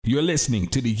You're listening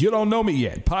to the You Don't Know Me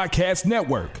Yet podcast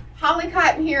network. Holly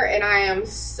Cotton here, and I am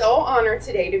so honored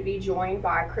today to be joined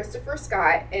by Christopher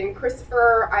Scott. And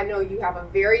Christopher, I know you have a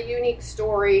very unique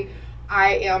story.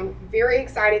 I am very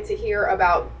excited to hear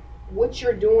about what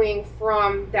you're doing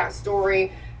from that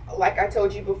story. Like I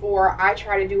told you before, I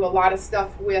try to do a lot of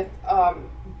stuff with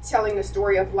telling the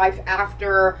story of life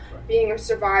after being a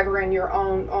survivor in your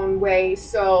own way.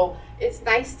 So it's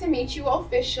nice to meet you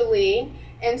officially.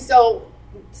 And so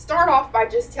start off by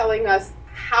just telling us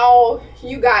how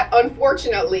you got,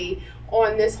 unfortunately,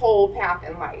 on this whole path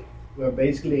in life. Well,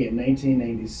 basically in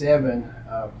 1987,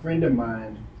 a friend of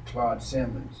mine, Claude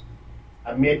Simmons,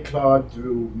 I met Claude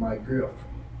through my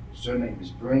girlfriend. Her name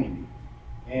is Brandy,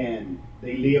 and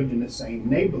they lived in the same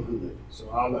neighborhood. So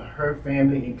all of her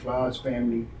family and Claude's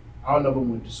family, all of them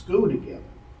went to school together.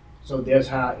 So that's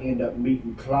how I ended up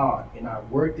meeting Claude. And I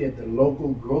worked at the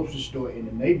local grocery store in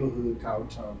the neighborhood called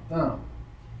Tom Thumb.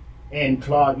 And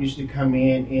Claude used to come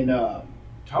in and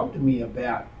talk to me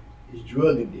about his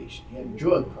drug addiction. He had a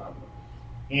drug problem.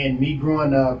 And me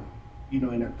growing up,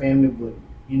 in a family with,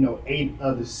 8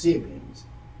 other siblings.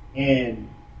 And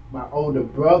my older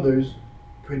brothers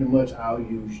pretty much all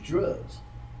used drugs.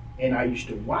 And I used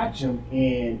to watch them,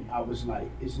 and I was like,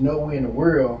 it's nowhere in the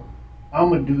world I'm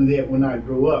going to do that when I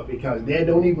grow up, because that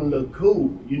don't even look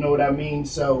cool. You know what I mean?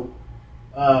 So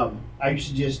I used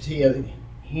to just tell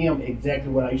him exactly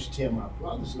what I used to tell my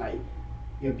brothers. Like,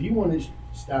 if you want to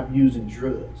stop using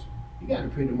drugs, you got to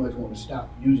pretty much want to stop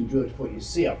using drugs for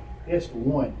yourself. That's for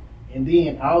one. And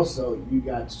then also, you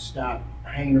got to stop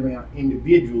hanging around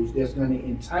individuals that's going to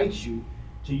entice you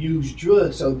to use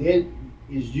drugs. So that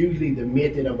is usually the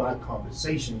method of our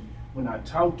conversation when I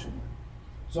talk to them.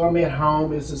 So I'm at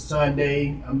home, it's a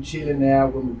Sunday, I'm chilling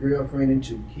out with my girlfriend and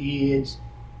 2 kids,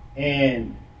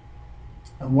 and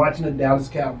I'm watching the Dallas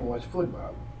Cowboys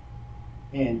football.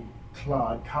 And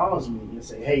Claude calls me and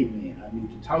say, hey man, I need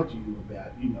to talk to you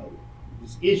about,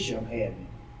 this issue I'm having.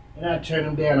 And I turn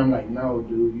him down, I'm like, no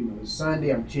dude, it's Sunday,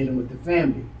 I'm chilling with the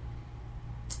family.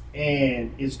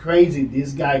 And it's crazy,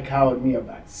 this guy called me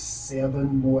about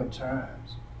 7 more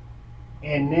times.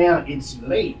 And now it's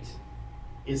late.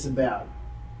 It's about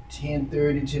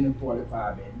 10:30,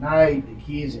 10:45 at night. The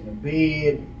kids in the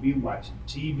bed, we watching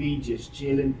TV, just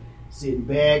chilling, sitting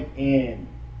back. And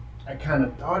I kind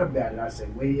of thought about it. I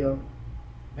said, well,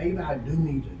 maybe I do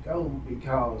need to go,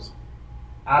 because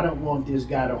I don't want this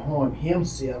guy to harm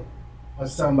himself or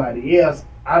somebody else.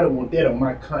 I don't want that on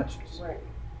my conscience. Right.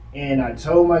 And I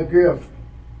told my girlfriend,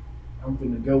 I'm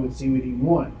going to go and see what he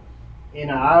wants.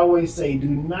 And I always say, do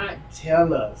not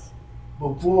tell us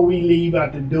before we leave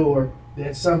out the door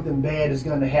that something bad is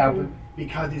going to happen,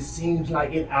 because it seems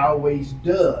like it always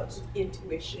does.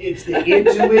 Intuition. It's the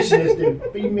intuition. It's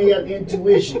the female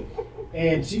intuition.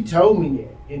 And she told me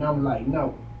that. And I'm like,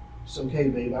 no, it's okay,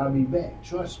 babe. I'll be back.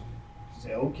 Trust me. She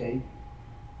said, okay.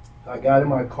 I got in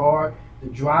my car. The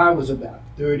drive was about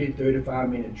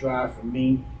 35-minute drive from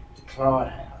me to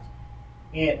Claude's house.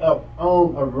 And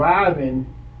on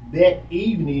arriving that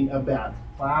evening, about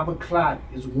 5 o'clock,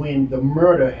 is when the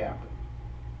murder happened.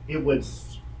 It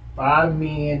was 5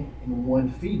 men and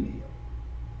 1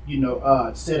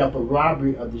 female, set up a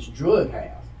robbery of this drug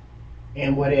house.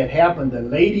 And what had happened, the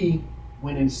lady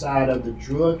went inside of the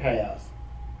drug house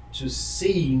to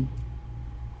see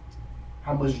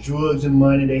how much drugs and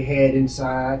money they had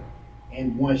inside.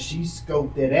 And once she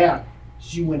scoped that out,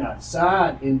 she went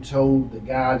outside and told the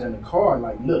guys in the car,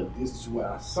 like, look, this is what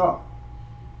I saw.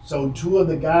 So 2 of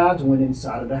the guys went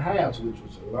inside of the house, which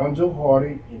was Alonzo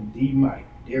Hardy and D. Mike,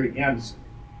 Derek Anderson.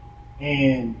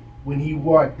 And when he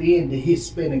walked in, the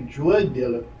Hispanic drug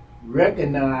dealer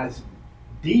recognized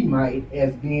D. Mike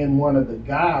as being one of the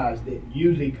guys that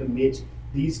usually commits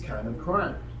these kind of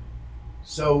crimes.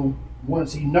 So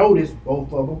once he noticed,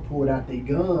 both of them pulled out their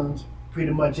guns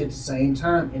pretty much at the same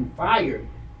time and fired.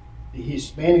 The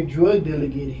Hispanic drug dealer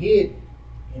get hit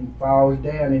and falls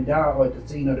down and died at the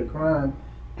scene of the crime,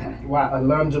 while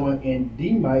Alonzo and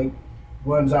D. Mike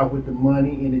runs off with the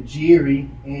money and the jewelry,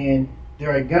 and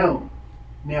they're gone.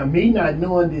 Now, me not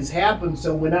knowing this happened,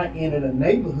 so when I entered a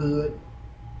neighborhood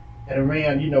at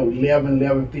around,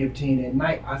 11:15 at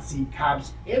night, I see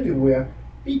cops everywhere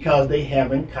because they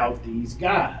haven't caught these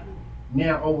guys.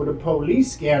 Now, over the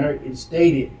police scanner, it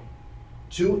stated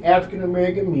 2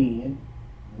 African-American men,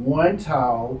 1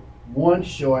 tall, 1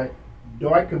 short,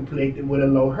 dark complected with a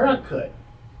low haircut.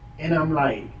 And I'm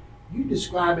like, you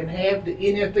describing half the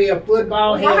NFL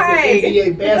football, half the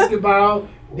NBA basketball.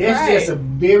 That's just a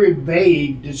very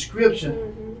vague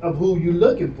description of who you're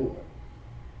looking for.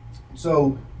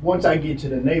 So once I get to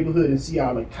the neighborhood and see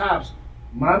all the cops,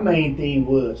 my main thing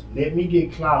was, let me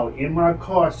get Claude in my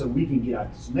car so we can get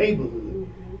out this neighborhood.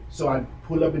 So I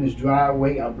pull up in his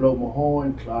driveway, I blow my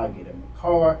horn, Claude get in the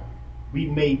car. We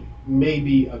make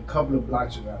maybe a couple of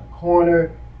blocks around the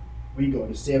corner. We go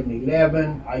to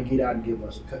 7-Eleven. I get out and get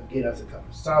us a couple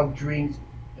of soft drinks,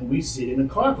 and we sit in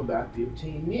the car for about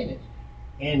 15 minutes.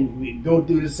 And we go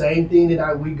through the same thing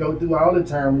that we go through all the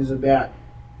time, is about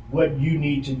what you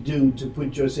need to do to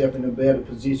put yourself in a better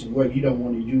position where you don't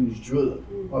want to use drugs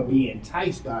or be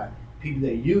enticed by people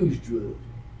that use drugs.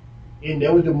 And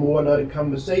that was the moral of the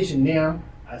conversation. Now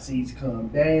I see he's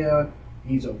calmed down.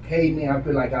 He's okay now. I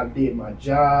feel like I did my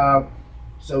job.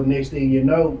 So next thing you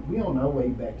know, we on our way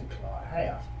back to Clark's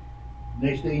house.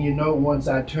 Next thing you know, once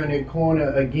I turn that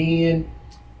corner again,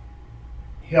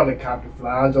 helicopter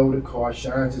flies over the car,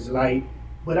 shines his light.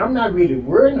 But I'm not really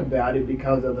worrying about it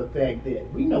because of the fact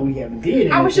that we know we haven't did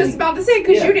anything. I was just about to say,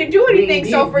 because you didn't do anything.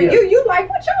 So for you like,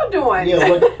 what y'all doing?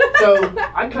 Yeah, so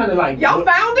I kind of like... Y'all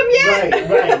found him yet?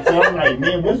 Right. So I'm like,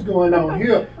 man, what's going on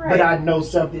here? Right. But I know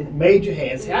something major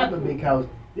has happened because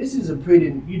this is a pretty,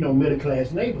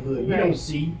 middle-class neighborhood. You don't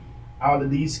see all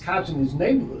of these cops in this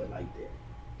neighborhood like that.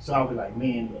 So I was like,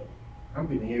 man, look, I'm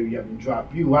going to hurry up and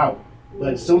drop you out.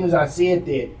 But as soon as I said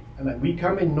that, I'm like, we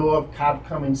coming north, cop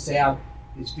coming south,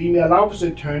 this female officer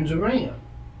turns around.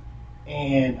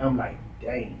 And I'm like,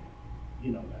 dang.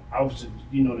 The officer,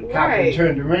 the cop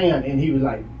turned around and he was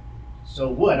like, so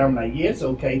what? I'm like, yeah, it's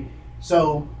okay.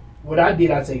 So what I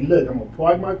did, I said, look, I'm going to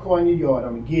park my car in your yard.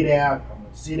 I'm going to get out. I'm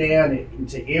going to sit down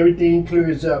until everything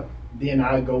clears up. Then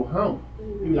I'll go home.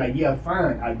 He was like, yeah,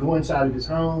 fine. I go inside of his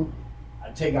home. I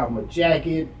take off my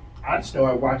jacket. I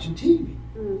start watching TV.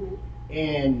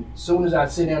 And as soon as I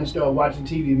sit down and start watching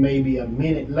TV, maybe a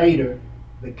minute later,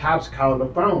 the cops call the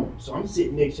phone. So I'm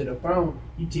sitting next to the phone.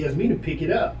 He tells me to pick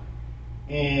it up.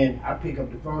 And I pick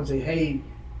up the phone and say, hey,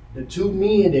 the two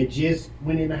men that just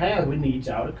went in the house, we need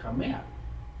y'all to come out.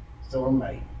 So I'm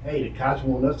like, hey, the cops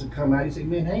want us to come out. He said,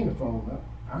 man, hang the phone up.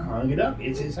 I hung it up.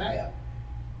 It's his house.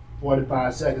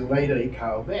 45 seconds later, they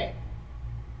call back.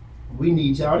 We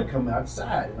need y'all to come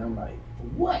outside. And I'm like, for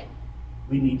what?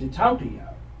 We need to talk to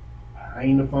y'all. I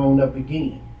hang the phone up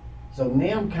again. So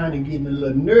now I'm kind of getting a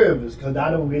little nervous because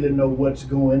I don't really know what's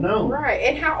going on. Right.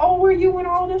 And how old were you when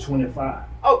all this? 25.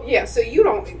 Oh, yeah. So you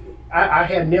don't... I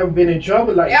have never been in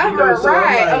trouble like that. So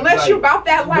right. Like, unless you're about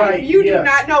that life, you do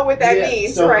not know what that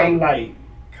means. So right. I'm like,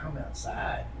 come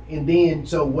outside. And then,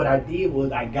 so what I did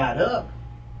was I got up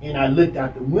and I looked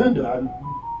out the window.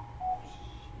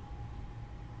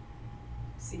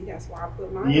 See, that's why I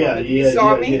put mine on. You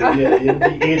saw me? It'll be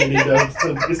edited up,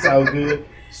 so it's all good.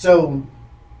 So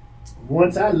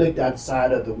once I looked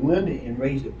outside of the window and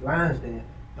raised the blinds down,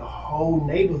 the whole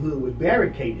neighborhood was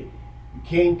barricaded.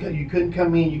 You couldn't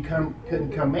come in,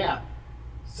 couldn't come out.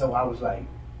 So I was like,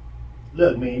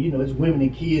 look, man, it's women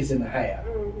and kids in the house.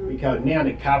 Because now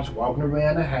the cops walking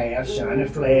around the house, shining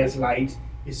flashlights,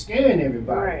 it's scaring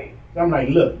everybody. Right. So I'm like,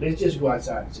 look, let's just go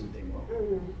outside and see what they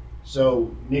want.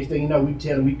 So next thing you know, we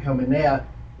tell them we coming out.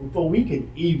 Before we could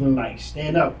even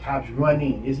stand up, cops run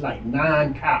in. It's like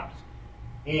 9 cops.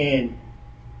 And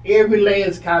every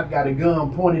last cop got a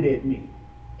gun pointed at me.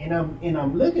 And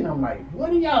I'm looking, I'm like,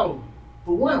 what are y'all,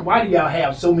 for one, why do y'all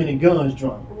have so many guns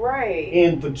drawn? Right.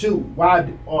 And for two,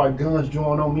 why are guns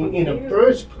drawn on me in the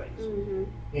first place?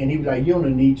 And he was like, you on a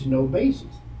need to know basis.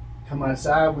 Come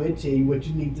outside, we'll tell you what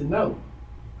you need to know.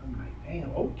 I'm like,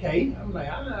 damn, okay. I'm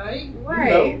like, all right.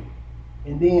 Right.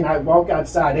 And then I walk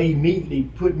outside, they immediately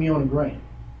put me on the ground,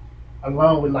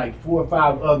 along with 4 or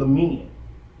 5 other men.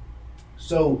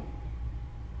 So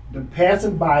the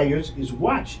passing buyers is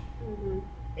watching.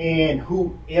 And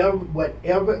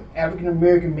whatever African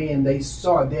American man they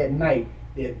saw that night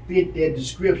that fit that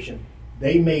description,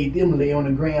 they made them lay on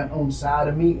the ground on the side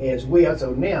of me as well.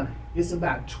 So now it's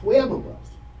about 12 of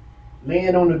us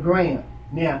laying on the ground.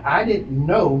 Now I didn't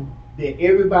know that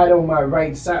everybody on my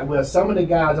right side, well, some of the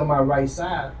guys on my right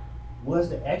side was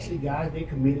the actually guys that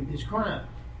committed this crime.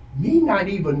 Me not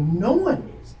even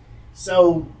knowing this.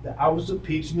 So the officer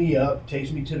picks me up,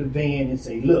 takes me to the van and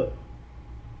say, look,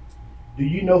 do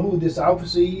you know who this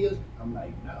officer is? I'm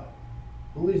like, no.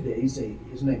 Who is that? He said,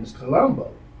 his name is Columbo.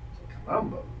 I said,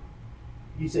 Columbo?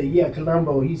 He said, yeah,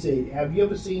 Columbo. He said, have you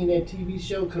ever seen that TV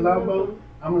show, Columbo?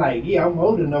 I'm like, yeah, I'm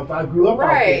old enough. I grew up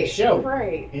off that show.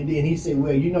 Right. And then he said,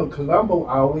 well, Columbo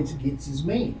always gets his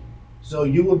man. So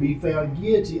you will be found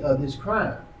guilty of this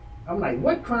crime. I'm like,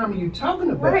 what crime are you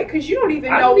talking about? Right, because you don't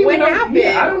even know what happened.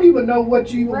 Yeah, I don't even know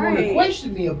what you want to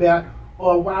question me about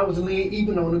or why I was laying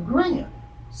even on the ground.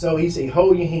 So he said,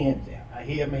 hold your hands out. I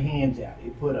held my hands out. He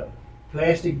put a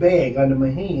plastic bag under my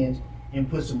hands and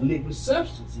put some liquid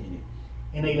substance in it.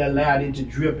 and they allowed it to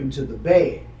drip into the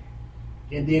bag.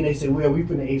 And then they said, well, we're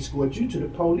going to escort you to the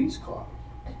police car.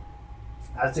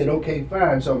 I said, okay,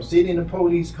 fine. So I'm sitting in the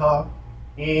police car,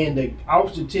 and the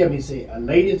officer tell me, say, a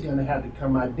lady's going to have to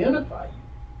come identify you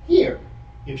here.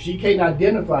 If she can't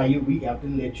identify you, we have to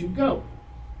let you go.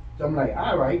 So I'm like,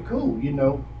 all right, cool,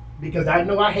 because I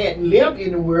know I hadn't left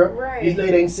anywhere. Right. This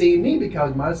lady ain't seen me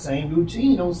because my same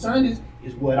routine on Sundays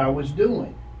is what I was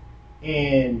doing.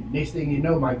 And next thing you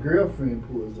know, my girlfriend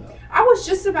pulls up. I was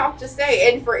just about to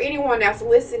say, and for anyone that's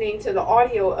listening to the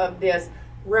audio of this,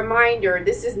 reminder,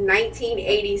 this is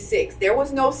 1986. There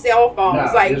was no cell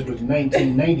phones. This was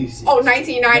 1996. Oh,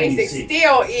 1996. 96.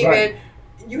 Still, even, right.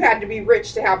 You had to be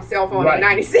rich to have a cell phone right. in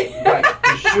 96. Right,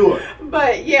 for sure.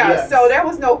 But yeah, so there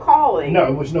was no calling. No,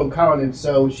 it was no calling.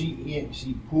 So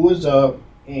she pulls up,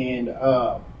 and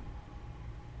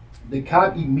the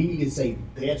cop immediately say,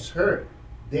 that's her.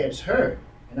 That's her.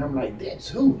 And I'm like, that's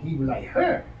who? He was like,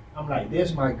 her. I'm like,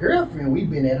 that's my girlfriend. We've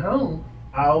been at home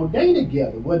all day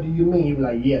together. What do you mean? He was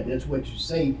like, yeah, that's what you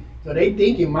say. So they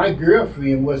thinking my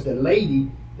girlfriend was the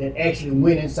lady that actually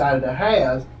went inside of the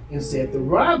house and set the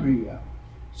robbery up.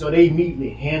 So they immediately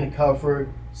handcuff her,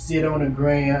 sit on the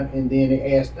ground, and then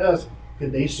they asked us,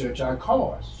 could they search our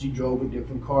cars? She drove a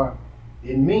different car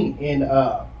than me. And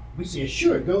we said,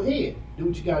 sure, go ahead. Do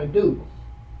what you got to do.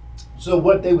 So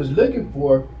what they was looking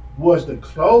for was the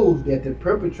clothes that the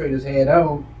perpetrators had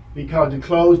on, because the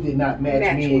clothes did not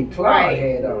match me and Claude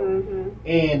had on. Mm-hmm.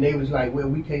 And they was like, well,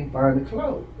 we can't find the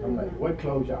clothes. I'm like, what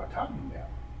clothes y'all talking about?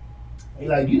 They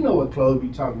like, you know what clothes we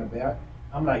talking about.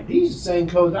 I'm like, these are the same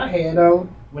clothes I had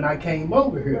on when I came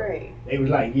over here. Right. They was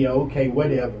like, yeah, okay,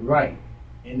 whatever, right.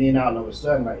 And then all of a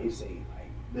sudden, like, they say, like,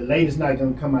 the lady's not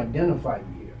going to come identify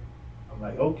me here. I'm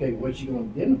like, okay, what you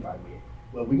going to identify me?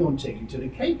 Well, we're going to take you to the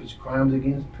Capers, Crimes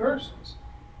Against Persons.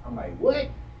 I'm like, what?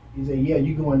 He said, yeah,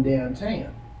 you going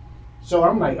downtown. So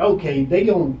I'm like, okay, they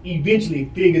going to eventually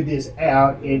figure this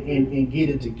out and get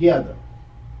it together.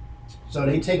 So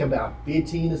they take about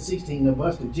 15 or 16 of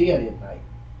us to jail that night.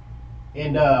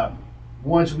 And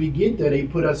once we get there, they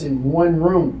put us in one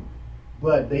room.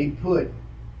 But they put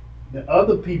the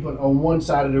other people on one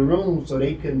side of the room so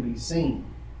they couldn't be seen.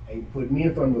 They put me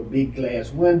in front of a big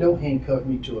glass window, handcuffed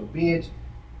me to a bench,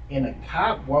 and a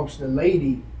cop walks the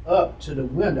lady up to the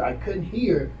window. I couldn't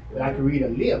hear, but I could read her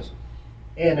lips.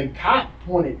 And the cop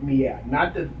pointed me out,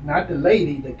 not the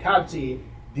lady. The cop said,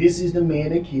 this is the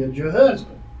man that killed your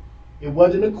husband. It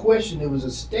wasn't a question, it was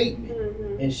a statement.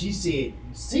 Mm-hmm. And she said,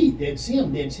 see, that's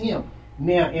him, that's him.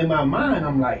 Now, in my mind,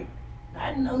 I'm like,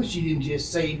 I know she didn't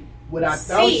just say what I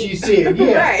thought she said.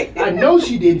 Yeah, right. I know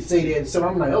she didn't say that. So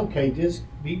I'm like, okay, just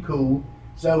be cool.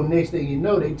 So next thing you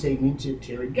know, they take me to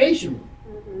interrogation room.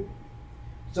 Mm-hmm.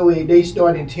 So they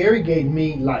start interrogating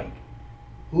me like,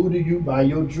 who do you buy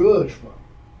your drugs from?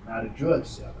 Not a drug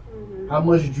seller. Mm-hmm. How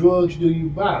much drugs do you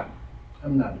buy?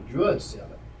 I'm not a drug seller.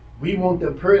 We want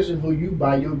the person who you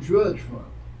buy your drugs from.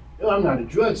 No, I'm not a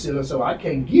drug seller, so I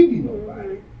can't give you nobody.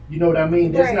 Mm-hmm. You know what I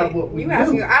mean? That's not what we do. I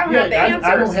don't have the answers.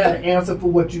 I don't have the answer for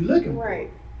what you're looking for. Right.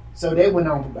 So that went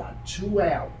on for about 2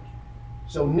 hours.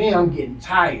 So now I'm getting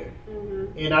tired.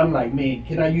 Mm-hmm. And I'm like, man,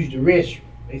 can I use the restroom?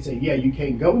 They say, yeah, you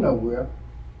can't go nowhere.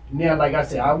 Now, like I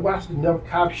said, I watched enough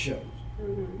cop shows.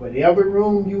 Mm-hmm. Whatever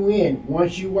room you in,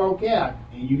 once you walk out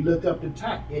and you look up the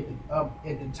top, at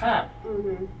the top,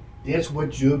 mm-hmm. that's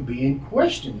what you're being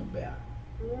questioned about.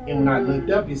 Mm-hmm. And when I looked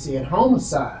up, it said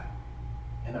homicide.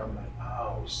 And I'm like,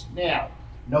 oh, snap.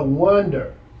 No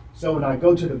wonder. So when I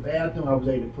go to the bathroom, I was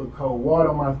able to put cold water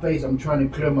on my face. I'm trying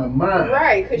to clear my mind.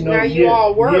 Right, because now you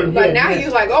all work. But now you're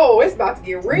like, oh, it's about to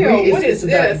get real. What is this?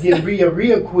 It's about to get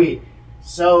real quick.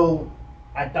 So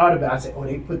I thought about it. I said, oh,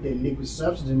 they put that liquid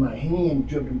substance in my hand,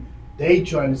 dripping. They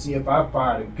trying to see if I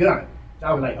fired a gun. So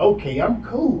I was like, okay, I'm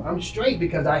cool. I'm straight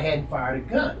because I hadn't fired a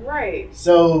gun. Right.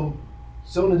 So as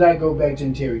soon as I go back to the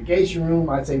interrogation room,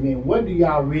 I say, man, what do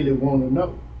y'all really want to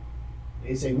know?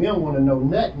 They say, we don't want to know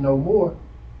nothing no more.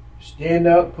 Stand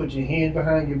up, put your hands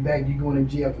behind your back, you're going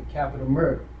to jail for capital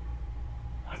murder.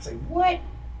 I say, what?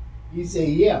 He said,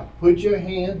 yeah, put your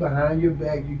hands behind your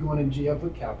back, you're going to jail for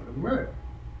capital murder.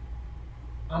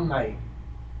 I'm like,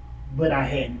 but I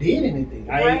hadn't did anything.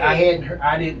 Right. I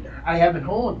haven't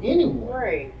harmed anyone.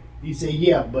 Right. He said,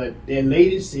 yeah, but that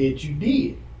lady said you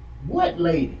did. What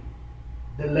lady?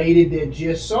 The lady that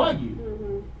just saw you.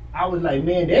 Mm-hmm. I was like,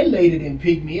 man, that lady didn't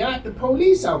pick me out. The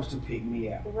police officer picked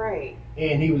me out. Right.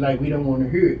 And he was like, we don't want to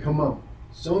hear it. Come on.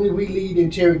 As soon as we leave the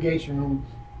interrogation room,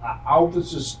 an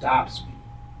officer stops me.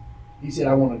 He said,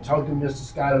 I want to talk to Mr.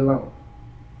 Scott alone.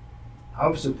 The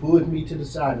officer pulls me to the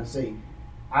side and say,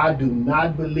 I do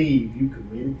not believe you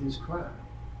committed this crime.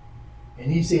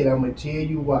 And he said, I'm going to tell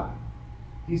you why.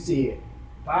 He said,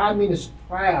 5 minutes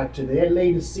prior to that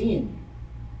lady seeing you,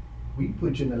 we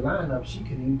put you in the lineup, she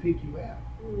couldn't even pick you out.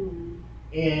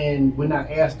 And when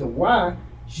I asked her why,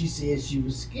 she said she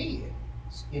was scared.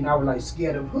 And I was like,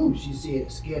 scared of who? She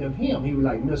said, scared of him. He was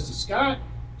like, Mr. Scott?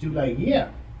 She was like, yeah.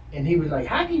 And he was like,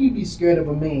 how can you be scared of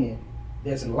a man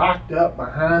that's locked up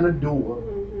behind a door,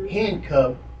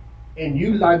 handcuffed, and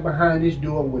you like behind this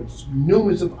door with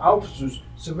numerous of officers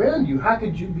surrounding you? How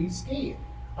could you be scared?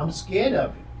 I'm scared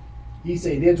of him. He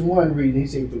said, that's one reason. He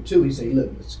said, for two, he said,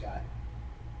 look, Mr. Scott.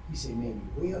 He said, man,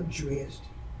 you well dressed,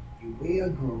 you well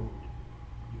groomed,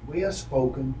 you well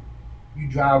spoken, you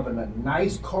driving a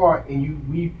nice car, and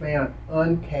we found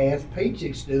uncashed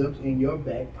paycheck stubs in your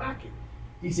back pocket.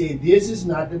 He said, this is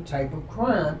not the type of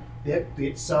crime that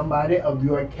fits somebody of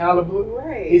your caliber.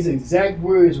 Right. His exact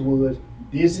words was,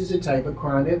 this is the type of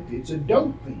crime that fits a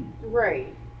dope fiend.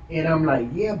 Right. And I'm like,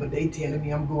 yeah, but they telling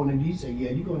me I'm going to, he said,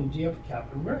 yeah, you're going to jail for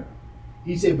capital murder.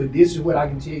 He said, but this is what I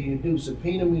can tell you to do.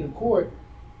 Subpoena me to court,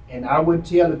 and I would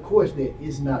tell the courts that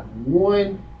it's not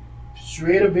one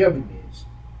shred of evidence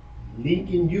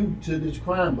linking you to this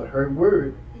crime but her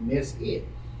word, and that's it.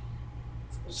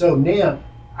 So now,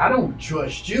 I don't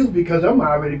trust you because I'm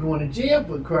already going to jail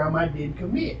for a crime I didn't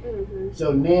commit.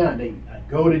 So now I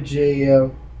go to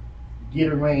jail,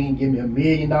 get arraigned, give me $1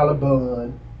 million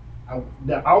bond.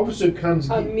 The officer comes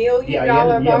 $1 get million yeah,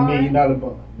 bond? $1 million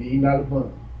bond. $1 million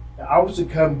bond. The officer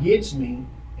come gets me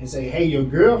and say, hey, your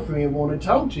girlfriend want to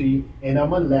talk to you, and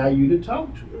I'm gonna allow you to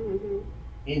talk to her.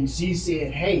 And she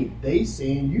said, hey, they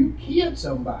saying you killed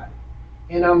somebody.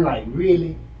 And I'm like,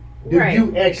 really? Do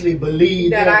you actually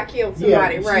believe that I killed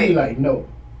somebody? Yeah, right. She's like, no,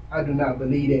 I do not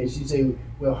believe that. She said,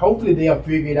 well, hopefully they'll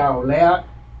figure it all out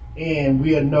and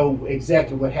we'll know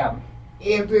exactly what happened.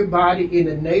 Everybody in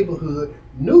the neighborhood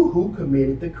knew who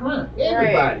committed the crime.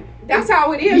 Everybody. Right. That's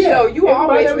how it is, though. You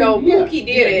always know Pookie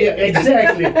did it. Yeah,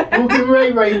 exactly.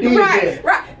 Pookie Ray did that.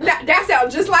 Right. That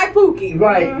sounds just like Pookie.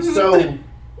 Right. So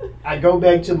I go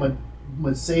back to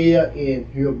Messiah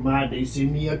and they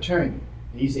send me an attorney.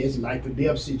 And he says it's a life or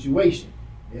death situation.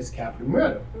 That's capital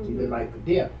murder. It's either life or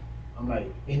death. I'm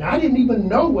like, and I didn't even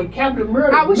know what capital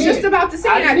murder I was meant. just about to say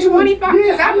that 25,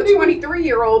 because I'm a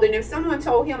 23-year-old, and if someone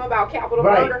told him about capital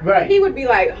murder, he would be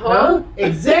like, huh?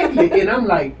 Exactly. And I'm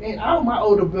like, man, all my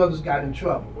older brothers got in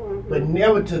trouble, but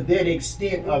never to that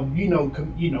extent of,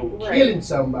 killing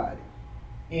somebody.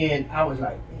 And I was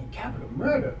like, man, capital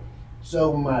murder.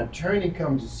 So my attorney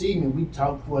comes to see me, we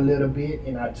talked for a little bit,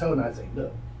 and I told him, I said,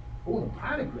 look, I want a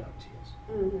polygraph test.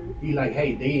 He like,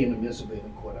 hey, they inadmissible in the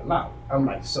court of law. I'm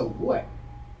like, so what?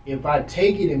 If I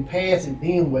take it and pass it,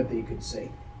 then what they could say?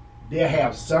 They'll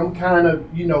have some kind of,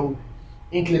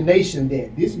 inclination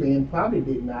that this man probably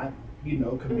did not,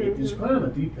 commit this crime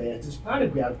if he passed this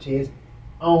polygraph test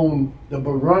on the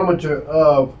barometer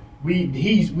of we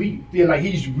feel like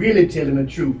he's really telling the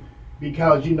truth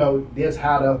because, that's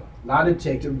how the lie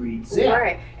detector reads it.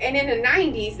 Right. And in the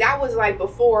 90s, that was like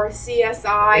before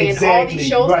CSI and all these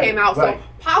shows came out. So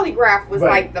polygraph was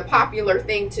like the popular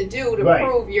thing to do to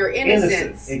prove your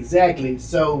innocence. Exactly.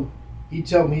 So he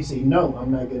told me, he said, no,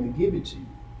 I'm not going to give it to you.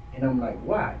 And I'm like,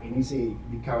 why? And he said,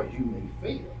 because you may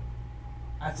fail.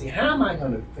 I said, how am I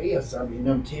going to fail something and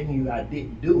I'm telling you I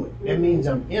didn't do it? That means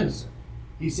I'm innocent.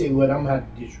 He said, well, I'm going to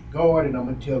have to disregard and I'm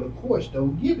going to tell the courts,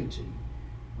 don't give it to you.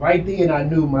 Right then, I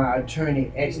knew my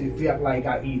attorney actually felt like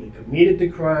I either committed the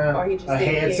crime or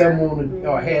had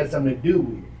something to do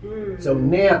with it. So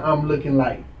now I'm looking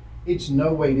like, it's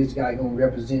no way this guy gonna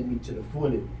represent me to the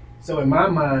fullest. So in my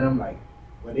mind, I'm like,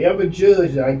 whatever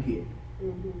judge I get,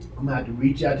 I'm gonna have to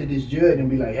reach out to this judge and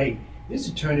be like, hey, this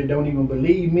attorney don't even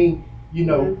believe me,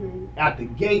 out the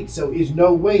gate. So it's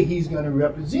no way he's gonna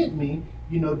represent me,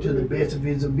 to the best of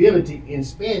his ability, and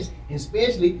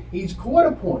especially he's court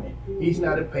appointed. He's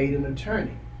not a paid an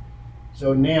attorney.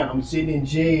 So now I'm sitting in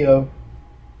jail,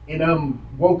 and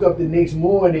woke up the next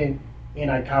morning,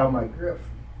 and I called my girlfriend,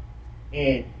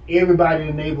 and everybody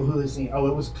in the neighborhood saying, "Oh,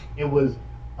 it was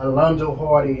Alonzo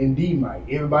Hardy and D-Mike."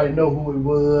 Everybody know who it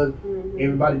was.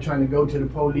 Everybody trying to go to the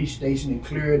police station and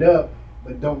clear it up,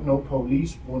 but don't know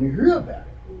police want to hear about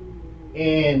it.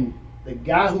 And the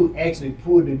guy who actually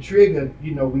pulled the trigger,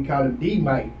 we call him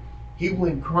D-Mike, he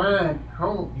went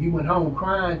home. He went home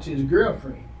crying to his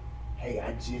girlfriend. Hey,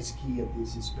 I just killed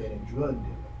this Hispanic drug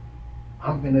dealer.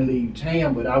 I'm gonna leave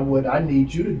town, but what I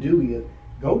need you to do is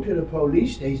go to the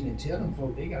police station and tell them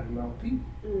folks they got the wrong people.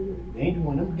 They ain't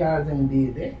one of them guys ain't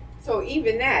did that. So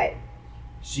even that.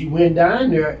 She went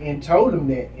down there and told them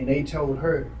that, and they told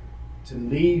her to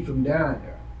leave from down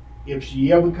there. If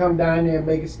she ever come down there and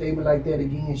make a statement like that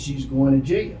again, she's going to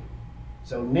jail.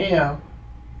 So now,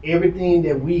 everything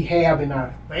that we have in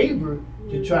our favor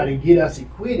to try to get us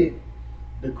acquitted,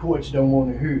 the courts don't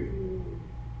want to hear it.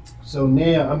 So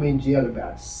now I'm in jail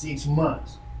about 6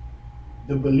 months.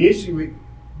 The ballistic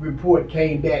report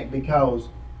came back because,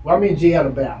 well, I'm in jail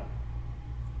about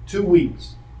 2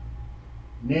 weeks.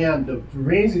 Now the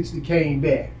forensics that came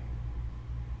back,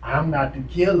 I'm not the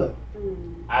killer.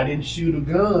 I didn't shoot a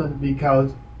gun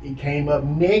because it came up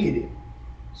negative.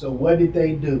 So what did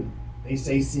they do? They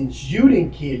say, since you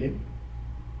didn't kill him,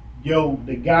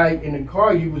 the guy in the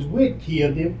car you was with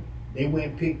killed him. They went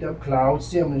and picked up Claude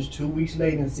Simmons 2 weeks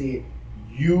later and said,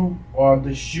 you are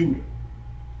the shooter.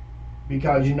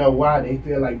 Because you know why? They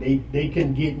feel like they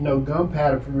couldn't get no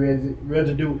gunpowder for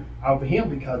residue off of him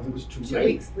because it was too late. 2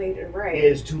 weeks later, right.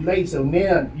 It's too late. So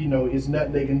now, it's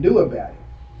nothing they can do about it.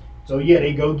 So yeah,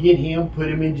 they go get him, put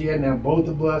him in jail. Now both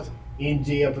of us in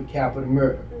jail for capital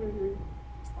murder.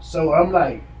 So I'm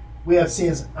like, well,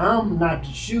 since I'm not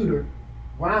the shooter,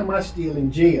 why am I still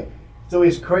in jail? So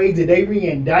it's crazy. They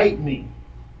re-indict me.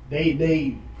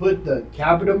 They put the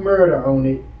capital murder on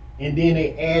it, and then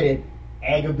they added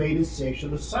aggravated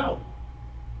sexual assault.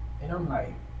 And I'm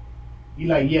like, he's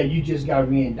like, yeah, you just got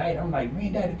re-indicted. I'm like,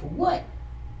 re-indicted for what?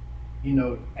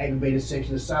 Aggravated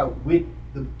sexual assault with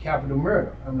the capital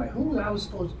murder. I'm like, who was I was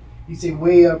supposed to? He said,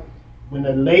 well, when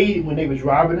they was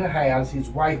robbing her house, his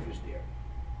wife was there.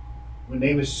 When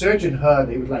they was searching her,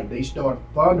 they started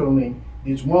fondling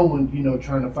this woman,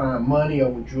 trying to find money or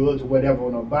with drugs or whatever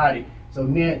on her body. So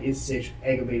now it's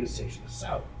aggravated sexual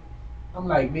assault. I'm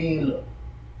like, man, look,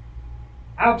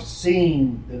 I've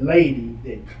seen the lady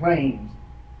that claims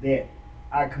that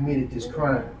I committed this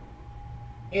crime.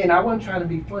 And I wasn't trying to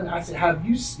be funny. I said, have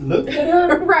you looked at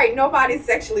her? Right, nobody's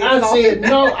sexually assaulted. I said,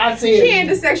 no, I said. She ain't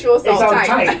the sexual assault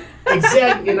type.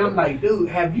 Exactly. And I'm like, dude,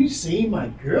 have you seen my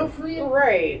girlfriend?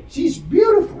 Right. She's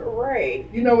beautiful. Right.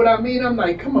 You know what I mean? I'm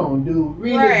like, come on, dude.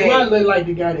 Really? Right. Do I look like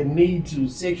the guy that needs to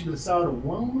sexually assault a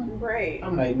woman? Right.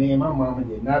 I'm like, man, my mama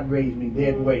did not raise me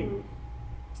that way.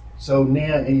 So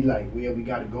now he's like, well, we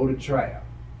got to go to trial.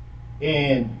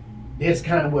 And this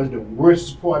kind of was the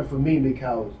worst part for me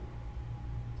because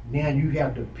now you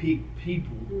have to pick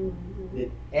people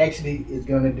that actually is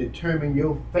going to determine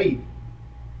your fate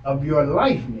of your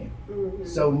life now.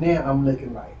 So now I'm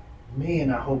looking like,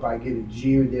 man, I hope I get a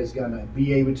jury that's going to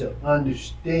be able to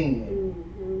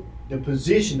understand the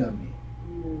position of me.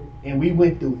 And we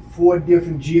went through 4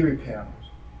 different jury panels.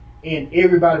 And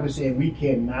everybody was saying, we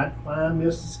cannot find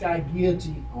Mr. Scott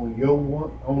guilty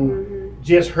on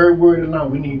just her word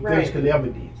alone. We need physical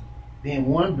evidence. Then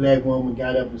one black woman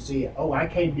got up and said, oh, I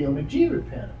can't be on the jury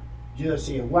panel. Judge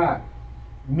said, why?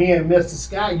 Me and Mr.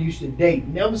 Scott used to date.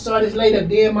 Never saw this lady a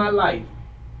day in my life.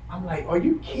 I'm like, are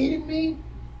you kidding me?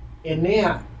 And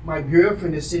now my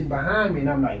girlfriend is sitting behind me and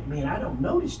I'm like, man, I don't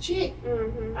know this chick.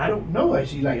 I don't know her.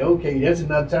 She's like, okay, that's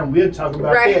another time. We'll talk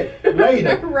about that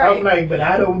later. I'm like, but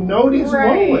I don't know this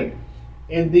woman.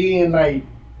 And then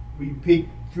we picked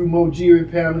through more jury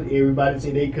panels. Everybody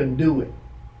said they couldn't do it.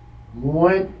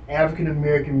 One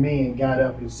African-American man got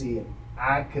up and said,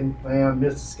 I can find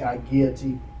Mr. Scott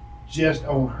guilty just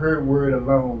on her word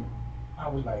alone. I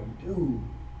was like, dude,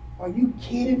 are you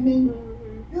kidding me?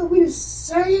 Dude, we the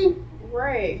same.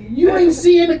 Right. You ain't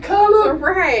seeing the color?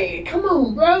 Right. Come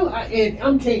on, bro. And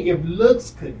I'm telling you, if looks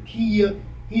could kill,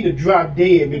 he'd have dropped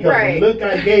dead because the look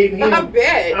I gave him, I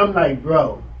bet. I'm like,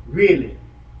 bro, really?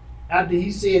 After he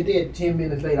said that, 10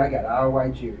 minutes later, I got an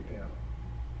all-white jury panel.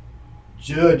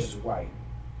 Judge is white.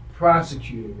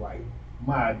 Prosecutor white.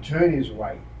 My attorney is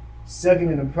white.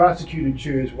 Second in the prosecutor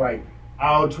chair is white.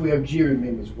 All 12 jury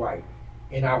members white.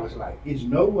 And I was like, there's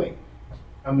no way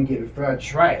I'm going to get a fair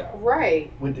trial.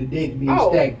 Right. With the deck being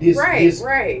stacked this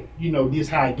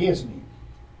high against me.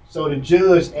 So the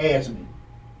judge asked me,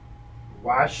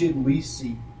 why shouldn't we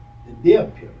seek the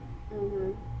death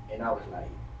penalty? And I was like,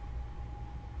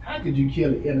 how could you kill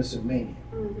an innocent man?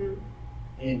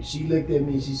 And she looked at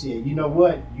me and she said, you know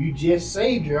what? You just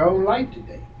saved your own life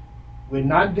today. We're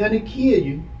not going to kill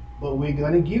you, but we're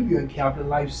going to give you a capital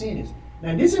life sentence.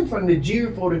 Now, this is from the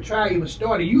jury before the trial even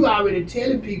started. You already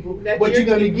telling people that what you're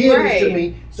going to give to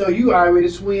me, so you already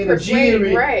swing a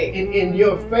jury in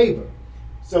your favor.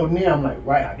 So now I'm like,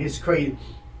 wow, this is crazy.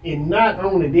 And not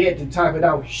only that, to top it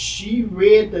off, she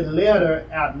read the letter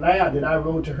out loud that I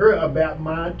wrote to her about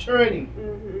my attorney.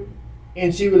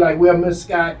 And she was like, well, Ms.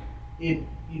 Scott, in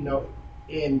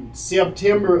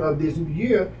September of this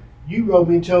year, you wrote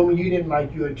me and told me you didn't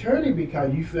like your attorney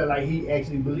because you felt like he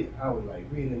actually believed. I was like,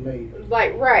 really late.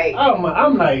 Like, right.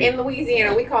 I'm like. In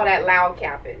Louisiana, we call that loud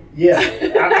capping. Yeah,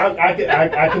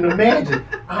 I can imagine.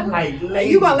 I'm like, late.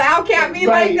 You gonna loud cap me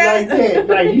like that? Like that.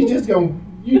 Like you just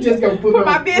gonna put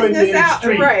my business out,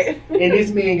 right? And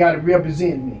this man got to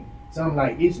represent me. So I'm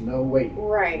like, it's no way.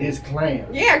 Right. This clown.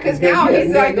 Yeah, because now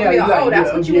he's like, gonna be like, oh,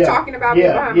 that's what you were talking about me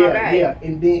behind my back. Yeah,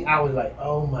 and then I was like,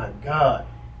 oh my God.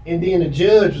 And then the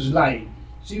judge was like,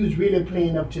 she was really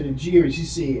playing up to the jury. She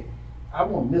said, I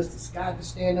want Mr. Scott to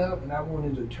stand up and I want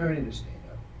his attorney to stand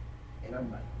up. And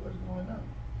I'm like, what's going on?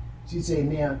 She said,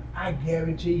 now, I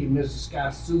guarantee you Mr.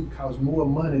 Scott's suit costs more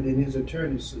money than his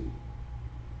attorney's suit.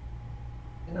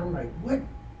 And I'm like, what?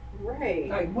 Right.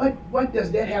 Like, what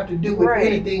does that have to do with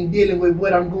anything dealing with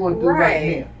what I'm going through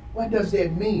right now? What does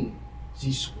that mean?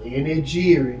 She's swaying that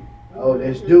jury. Oh,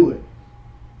 let's do it.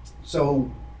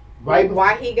 So, right before,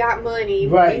 why he got money?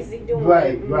 What is he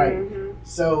doing? Right.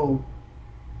 So,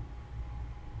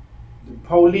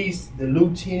 the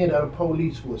lieutenant of the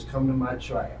police force come to my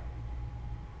trial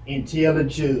and tell the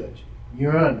judge,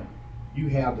 Your Honor, you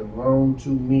have the wrong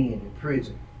two men in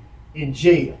prison, in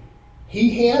jail.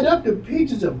 He held up the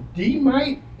pictures of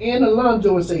D-Mike and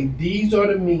Alonzo and say, these are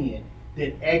the men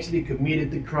that actually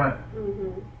committed the crime.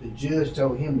 The judge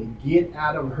told him to get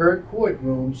out of her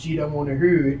courtroom. She don't want to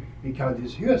hear it because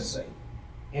it's hearsay.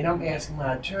 And I'm asking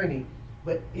my attorney,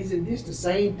 but isn't this the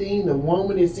same thing the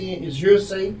woman is saying is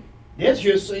hearsay? That's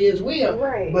hearsay as well.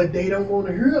 Right. But they don't want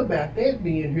to hear about that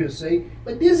being hearsay.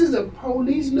 But this is a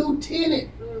police lieutenant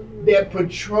that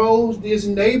patrols this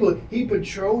neighborhood. He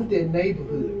patrols that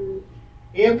neighborhood.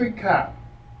 Every cop,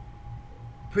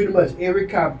 pretty much every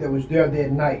cop that was there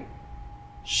that night,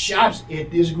 shops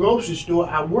at this grocery store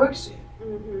I works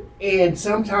in. And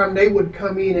sometimes they would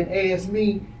come in and ask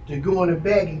me to go in the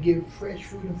back and get fresh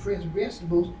fruit and fresh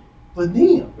vegetables for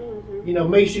them. You know,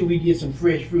 make sure we get some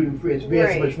fresh fruit and fresh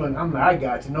vegetables for them. I'm like, I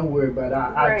got you. Don't worry about it.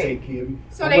 I'll take care of you.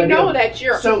 So they know that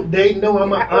you're... So they know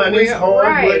I'm an honest,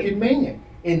 hard-working man.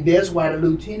 And that's why the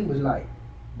lieutenant was like,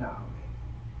 nah, man,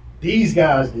 these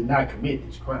guys did not commit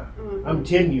this crime. I'm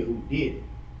telling you who did it.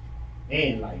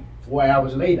 And like 4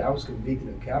 hours later, I was convicted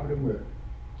of capital murder.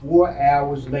 4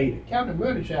 hours later. Capital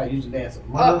murder trial usually lasts a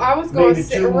month, I was going to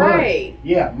say, 2 months.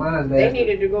 Yeah, mine lasted. They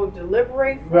needed to go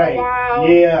deliberate for a while.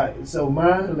 Yeah, so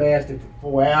mine lasted for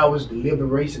 4 hours.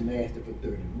 Deliberation lasted for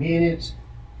 30 minutes.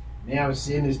 Now I'm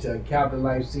sentenced to a capital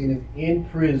life sentence in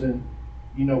prison,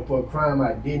 you know, for a crime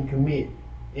I didn't commit.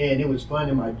 And it was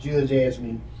funny, my judge asked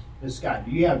me, Mr. Scott,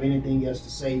 do you have anything else to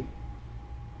say?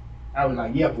 I was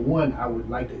like, yeah, for one, I would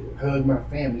like to hug my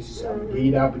family. She said, I'm going to give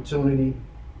you the opportunity.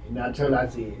 And I told her, I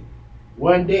said,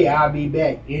 one day I'll be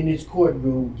back in this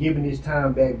courtroom giving this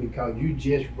time back because you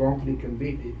just wrongfully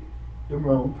convicted the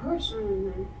wrong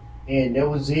person. And that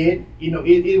was it. You know,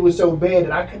 it was so bad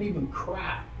that I couldn't even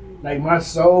cry. Like my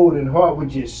soul and heart would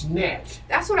just snatch.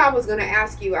 That's what I was going to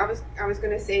ask you. I was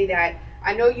going to say that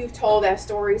I know you've told that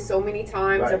story so many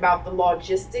times about the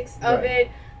logistics of it,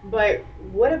 but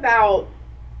what about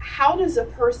how does a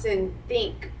person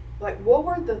think? Like, what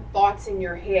were the thoughts in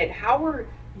your head? How were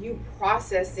you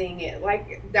processing it?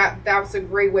 Like that was a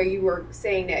great way you were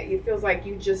saying that. It feels like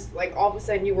you just, like, all of a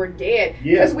sudden you were dead.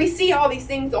 Because we see all these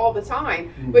things all the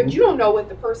time, but you don't know what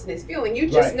the person is feeling. You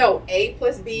just know A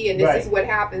plus B and this is what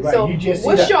happens. So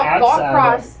what's your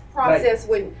thought process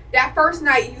when that first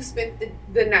night you spent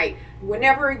the night,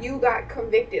 whenever you got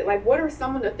convicted? Like, what are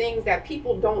some of the things that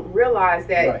people don't realize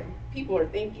that people are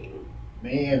thinking?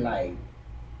 Man, like,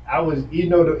 I was, you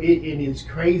know, and it's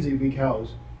crazy because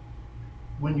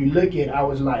when you look at it, I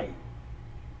was like,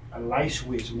 a light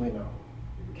switch went on,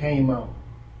 came on.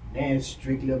 Now it's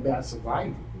strictly about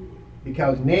survival.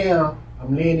 Because now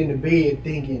I'm laying in the bed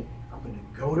thinking, I'm going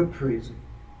to go to prison,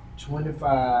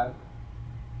 25,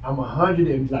 I'm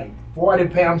 140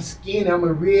 pounds skinny, I'm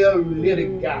a real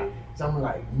little guy. So I'm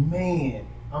like, man,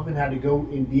 I'm going to have to go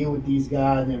and deal with these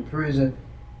guys in prison.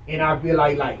 And I feel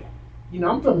like, you know,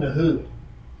 I'm from the hood.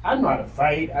 I know how to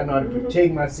fight. I know how to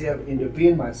protect myself and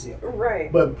defend myself.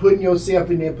 Right. But putting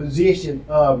yourself in that position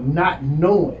of not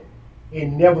knowing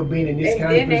and never being in this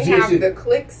kind of position. And then they have the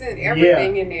clicks and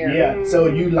everything in there. Yeah. So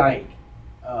you like,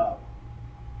 how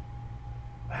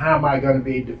am I going to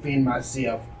be able to defend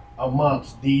myself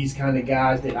amongst these kind of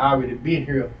guys that already been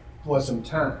here for some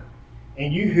time?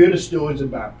 And you hear the stories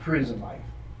about prison life.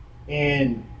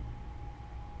 And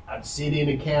I'd sit in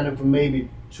the county for maybe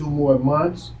 2 more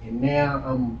months, and now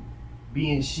I'm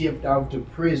being shipped off to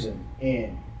prison.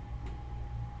 And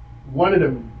one of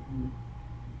the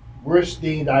worst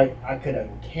things I could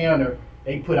encounter,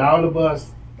 they put all of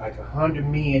us, like 100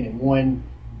 men, in one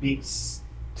big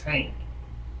tank.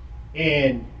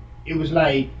 And it was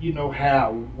like, you know,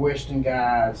 how Western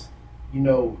guys, you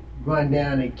know, run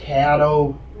down a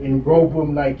cattle and rope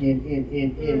them like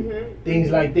in things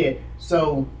like that.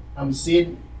 So I'm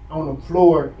sitting on the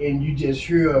floor and you just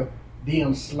hear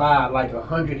them slide like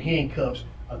 100 handcuffs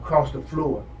across the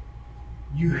floor.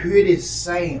 You hear this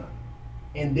sound,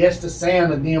 and that's the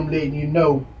sound of them letting you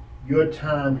know your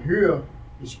time here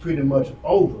is pretty much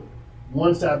over.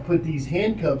 Once I put these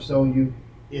handcuffs on you,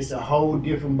 it's a whole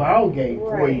different ball game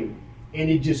for you. And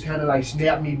it just kind of like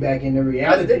snapped me back into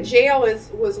reality. Because the jail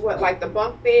was what, like the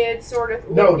bunk bed sort of?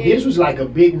 No, this was like a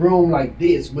big room like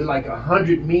this with like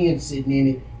 100 men sitting in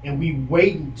it, and we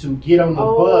waiting to get on the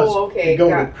bus to go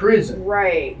to prison.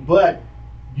 Right. But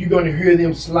you're going to hear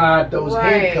them slide those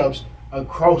handcuffs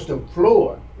across the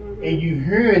floor. And you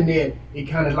hearing that, it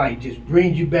kind of like just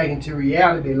brings you back into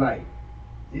reality, like,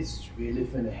 this is really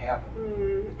finna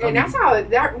happen. And that's how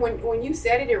that when you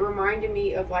said it, it reminded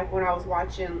me of like when I was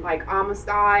watching like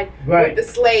Amistad with the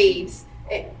slaves.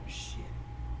 It's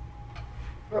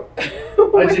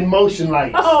in motion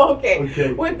like. Oh,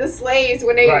 okay. With the slaves,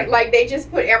 when they like they just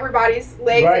put everybody's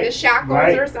legs in the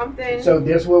shackles or something. So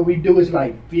that's what we do. Is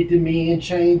like 50 men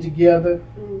chained together.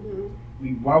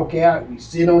 We walk out. We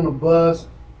sit on the bus,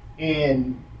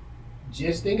 and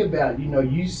just think about it. You know,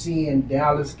 you seeing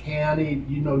Dallas County,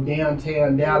 you know,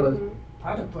 downtown Dallas,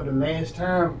 probably for the last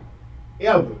time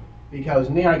ever. Because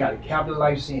now I got a capital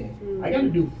life sentence. I got to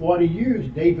do 40 years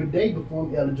day for day before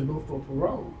I'm eligible for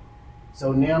parole.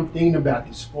 So now I'm thinking about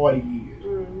this 40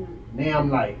 years. Now I'm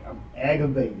like, I'm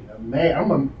aggravated.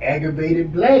 I'm an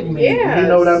aggravated black man. You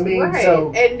know what I mean? Right.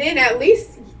 So, and then at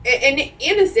least, and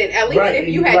innocent, at least if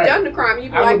you had done the crime,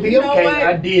 you'd be like, you know what?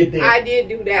 I did that. I did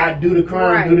do that. I do the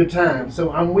crime, do the time.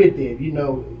 So I'm with it, you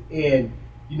know. And,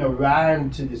 you know, riding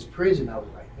to this prison, I was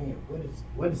like, man,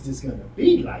 what is this going to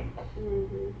be like?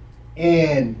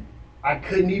 And I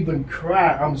couldn't even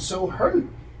cry. I'm so hurt.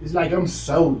 It's like I'm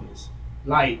soulless.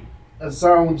 Like, a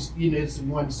song, you know, it's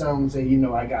one song say, you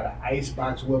know, I got an ice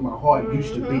box where my heart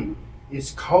used to be. It's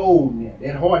cold now.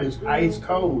 That heart is ice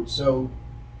cold. So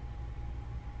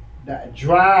the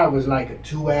drive was like a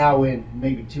 2 hour and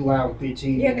maybe 2 hour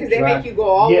 15. Yeah, because they make you go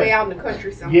all the way out in the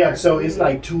country somewhere. Yeah, so it's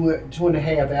like two and a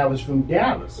half hours from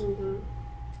Dallas.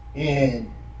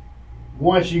 And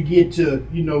once you get to,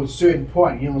 you know, certain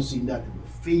part, you don't see nothing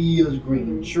but fields,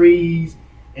 green trees,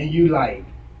 and you like,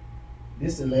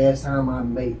 this is the last time I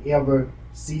may ever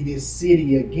see this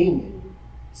city again.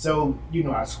 So, you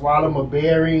know, I swallow my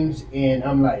bearings, and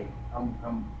I'm like,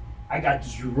 I got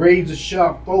this razor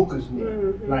sharp focus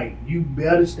now. Like, you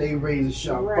better stay razor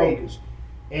sharp focused.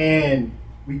 And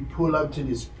we pull up to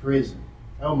this prison.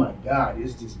 Oh my God,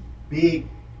 it's this big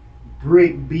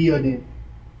brick building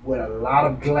with a lot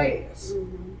of glass.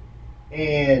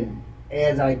 And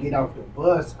as I get off the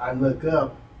bus, I look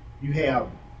up, you have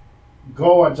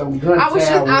guards on gun towers.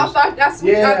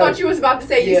 I thought you was about to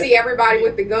say you see everybody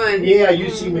with the guns. Yeah, you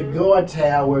see the guard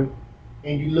tower,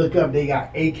 and you look up, they got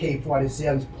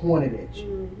AK-47s pointed at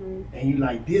you. And you're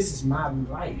like, this is my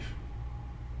life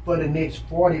for the next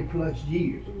 40 plus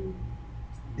years.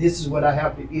 This is what I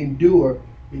have to endure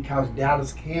because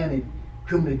Dallas County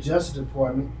Criminal Justice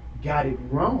Department got it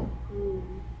wrong.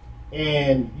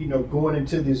 And, you know, going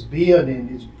into this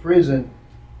building, this prison,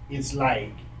 it's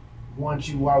like, once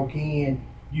you walk in,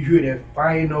 you hear that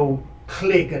final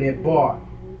click of that bar.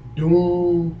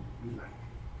 Doom. You're like,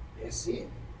 that's it.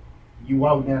 You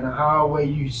walk down the hallway,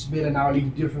 you smelling all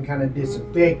these different kind of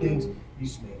disinfectants. You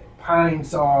smelling pine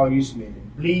sol, you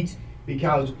smelling bleach.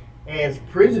 Because as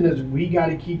prisoners, we got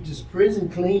to keep this prison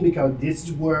clean because this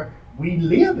is where we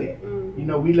live at. You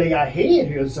know, we lay our head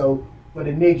here. So for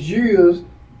the next years,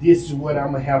 this is what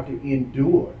I'm going to have to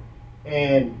endure.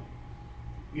 And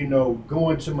you know,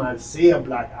 going to my cell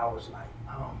block, I was like,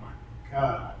 oh my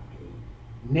God,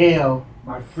 man. Now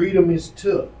my freedom is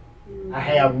took. I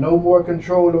have no more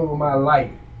control over my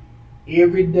life.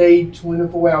 Every day,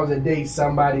 24 hours a day,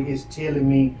 somebody is telling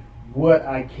me what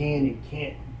I can and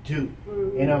can't do.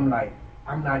 And I'm like,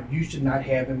 I'm not used to not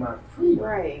having my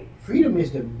freedom. Freedom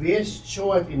is the best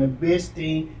choice and the best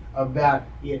thing about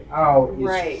it all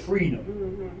is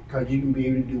freedom. Because you can be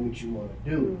able to do what you want to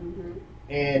do.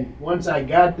 And once I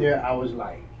got there, I was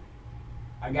like,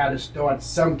 I got to start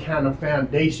some kind of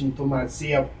foundation for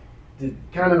myself to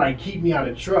kind of like keep me out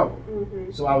of trouble.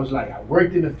 So I was like, I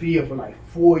worked in the field for like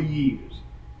 4 years.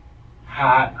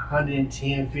 Hot,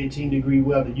 110, 15 degree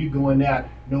weather. You going out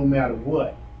no matter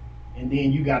what. And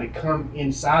then you got to come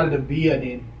inside of the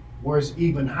building where it's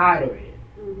even hotter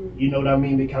at. You know what I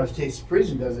mean? Because Texas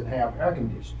prison doesn't have air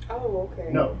conditioning. Oh, okay.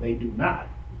 No, they do not.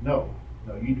 No.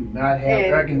 No, you do not have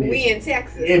air conditioning. We in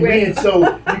Texas. And so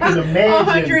you can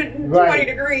imagine 120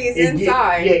 degrees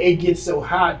inside. It gets so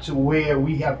hot to where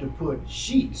we have to put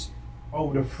sheets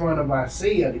over the front of our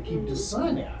cell to keep the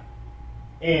sun out.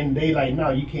 And they like, no,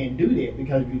 you can't do that,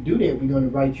 because if you do that, we're going to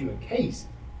write you a case.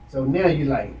 So now you're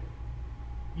like,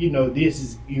 this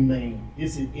is inhumane.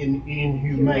 This is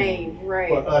inhumane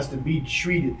for us to be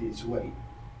treated this way.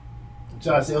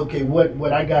 So I said, okay,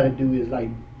 what I got to do is like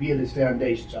build this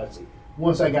foundation. So I said,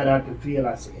 once I got out the field,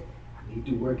 I said, I need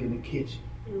to work in the kitchen.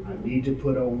 I need to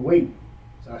put on weight.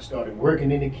 So I started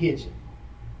working in the kitchen.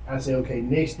 I said, okay,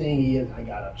 next thing is I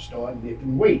got to start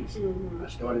lifting weights. I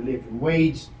started lifting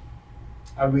weights.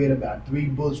 I read about 3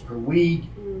 books per week,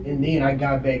 and then I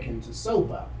got back into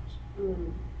soap operas.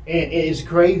 And it's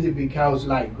crazy because,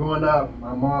 like, growing up,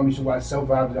 my mom used to watch soap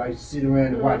operas. I used to sit around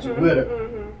and watch it with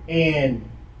her. And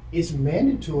it's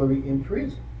mandatory in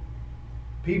prison.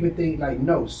 People think, like,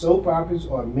 no, soap operas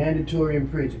are mandatory in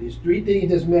prison. There's 3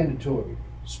 things that's mandatory: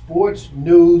 sports,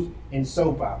 news, and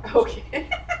soap operas. Okay.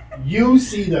 You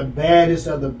see the baddest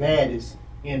of the baddest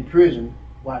in prison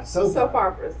watch soap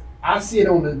operas. I sit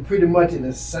pretty much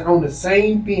on the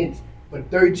same bench for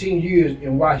 13 years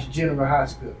and watch General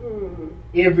Hospital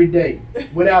every day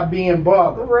without being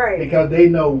bothered. Right. Because they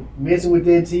know messing with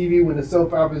that TV when the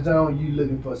soap opera's on, you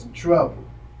looking for some trouble.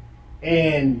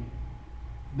 And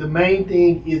the main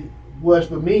thing was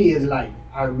for me is like,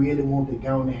 I really want to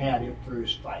go and have that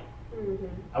first fight.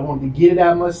 I want to get it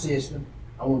out of my system.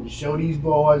 I want to show these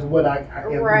boys what I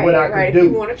could do.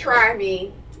 You want to try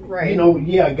me. Right. Go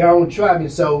and try me.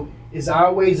 So it's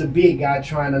always a big guy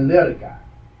trying to little guy.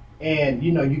 And,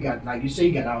 you got, like you say,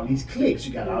 you got all these cliques.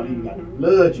 You got all these, you got the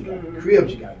Bloods, you got the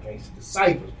Crips, you got Gangster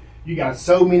Disciples. You got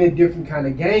so many different kind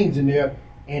of gangs in there.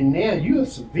 And now you're a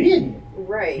civilian.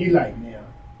 Right. You like, now,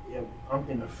 if I'm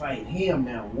going to fight him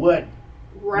now. What?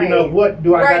 Right. What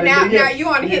do I got to do? Now you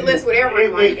on the hit list with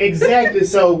everyone. Exactly.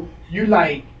 So you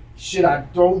like, should I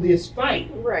throw this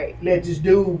fight? Right. Let this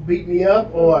dude beat me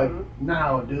up? Or,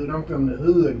 no, dude, I'm from the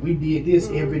hood. We did this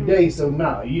every day. So,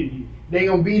 no, they ain't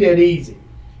going to be that easy.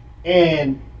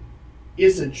 And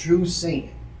it's a true sin.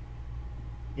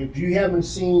 If you haven't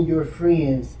seen your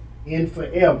friends in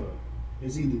forever,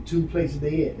 it's either 2 places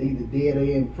they at. They either dead or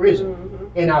in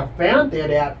prison. And I found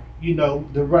that out,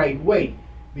 the right way.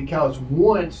 Because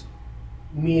once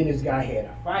me and this guy had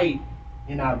a fight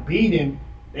and I beat him,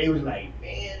 they was like,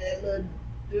 man, that little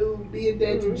dude did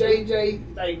that to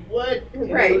JJ. Like, what?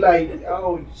 And they were like,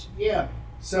 oh, yeah.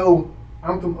 So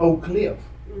I'm from Oak Cliff.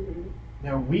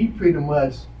 Now, we pretty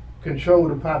much control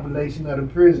the population of the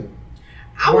prison.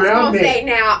 I was going to say,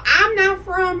 now, I'm not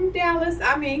from Dallas.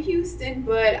 I'm in Houston,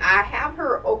 but I have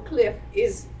heard Oak Cliff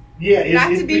is not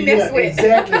to be messed with.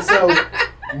 Exactly. So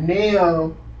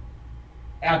now,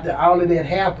 after all of that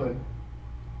happened,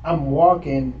 I'm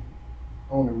walking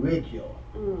on the rec yard.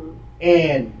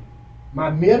 And my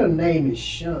middle name is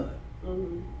Sean.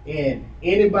 And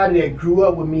anybody that grew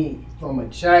up with me from a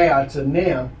child to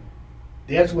now,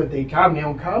 that's what they call me. They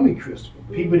don't call me Christopher.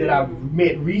 People that I've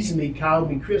met recently call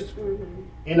me Christopher.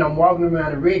 And I'm walking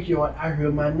around the rec yard, I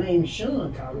heard my name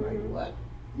Sean call me. Like, what?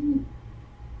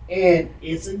 And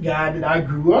it's a guy that I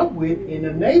grew up with in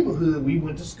the neighborhood. We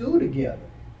went to school together.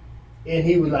 And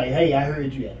he was like, hey, I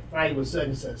heard you had a fight with such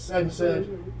and such, such and such.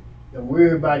 Don't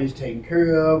worry about it, it's taken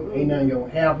care of. Ain't nothing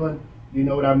gonna happen. You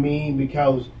know what I mean?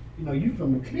 Because, you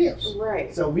from the cliffs.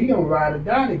 Right. So we gonna ride or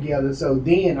die together. So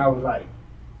then I was like,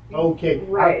 okay,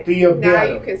 I feel better.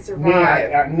 Now you can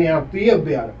survive. Now I feel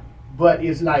better. But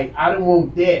it's like, I don't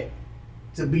want that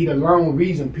to be the long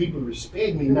reason people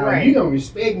respect me. Now, you're going to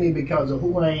respect me because of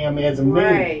who I am as a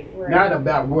man, not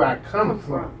about where I come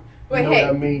from. But you know what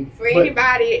I mean? For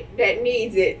anybody that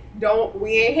needs it,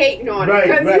 we ain't hating on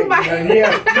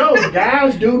it. No,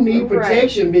 guys do need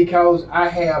protection because I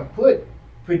have put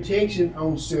protection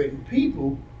on certain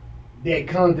people that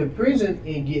come to prison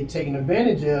and get taken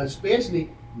advantage of, especially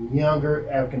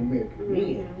younger African American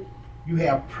men. You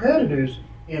have predators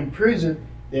in prison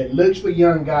that looks for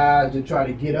young guys to try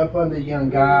to get up under young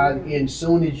guys, and as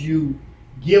soon as you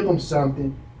give them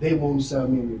something, they want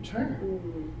something in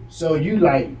return. So you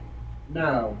like,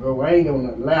 no, bro, I ain't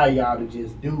gonna allow y'all to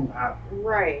just do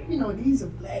these are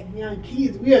black young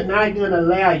kids. We are not gonna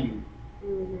allow you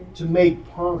to make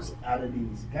punks out of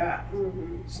these guys.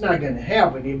 It's not gonna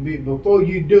happen. Before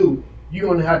you do, you're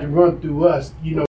gonna have to run through us,